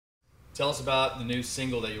Tell us about the new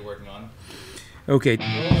single that you're working on. Okay.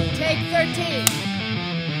 Take 13.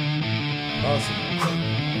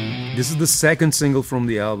 Awesome. This is the second single from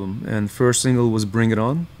the album, and first single was Bring It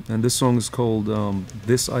On, and this song is called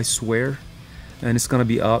This I Swear, and it's gonna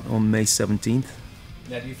be out on May 17th.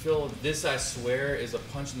 Now, do you feel This I Swear is a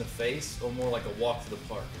punch in the face or more like a walk to the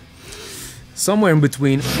park? Somewhere in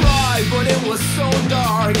between. But it was so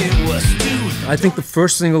dark, it was too I think the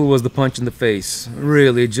first single was the punch in the face,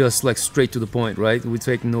 really just like straight to the point, right? We're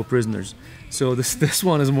taking no prisoners. So this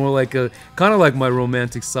one is more like a kind of like my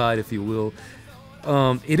romantic side, if you will.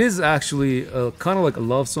 It is actually kind of like a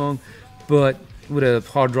love song, but with a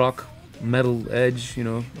hard rock metal edge, you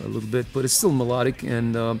know, a little bit, but it's still melodic,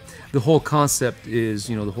 and the whole concept is,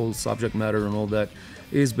 you know, the whole subject matter and all that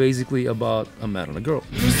is basically about a man and a girl.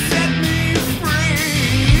 You set me free.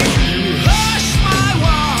 You hushed my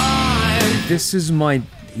wine. This is my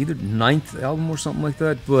either 9th album or something like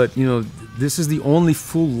that, but you know, this is the only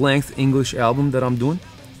full-length English album that I'm doing.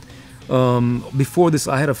 Before this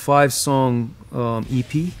I had a 5-song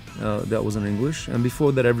EP that was in English, and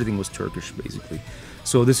before that everything was Turkish basically.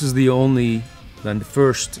 So this is the only and the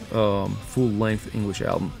first full-length English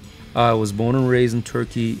album. I was born and raised in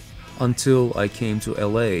Turkey until I came to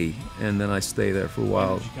LA, and then I stayed there for a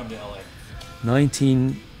while. When did you come to LA?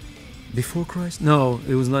 19 before Christ? No,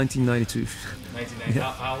 it was 1992. 1990.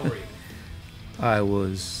 Yeah. How old were you? I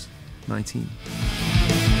was 19.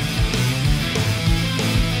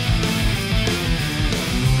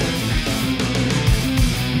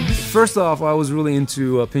 First off, I was really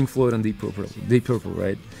into Pink Floyd and Deep Purple,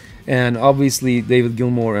 right? And obviously David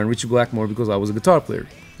Gilmour and Richie Blackmore, because I was a guitar player.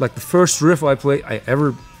 Like the first riff I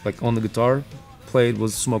ever like on the guitar played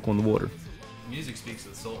was "Smoke on the Water." Music speaks to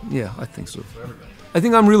the soul. Yeah, I think so. For everybody. I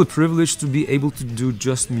think I'm really privileged to be able to do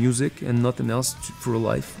just music and nothing else for a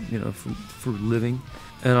life, you know, for living.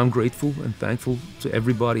 And I'm grateful and thankful to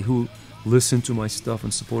everybody who listened to my stuff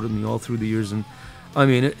and supported me all through the years. And I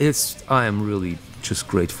mean, I am really just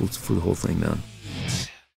grateful for the whole thing, man.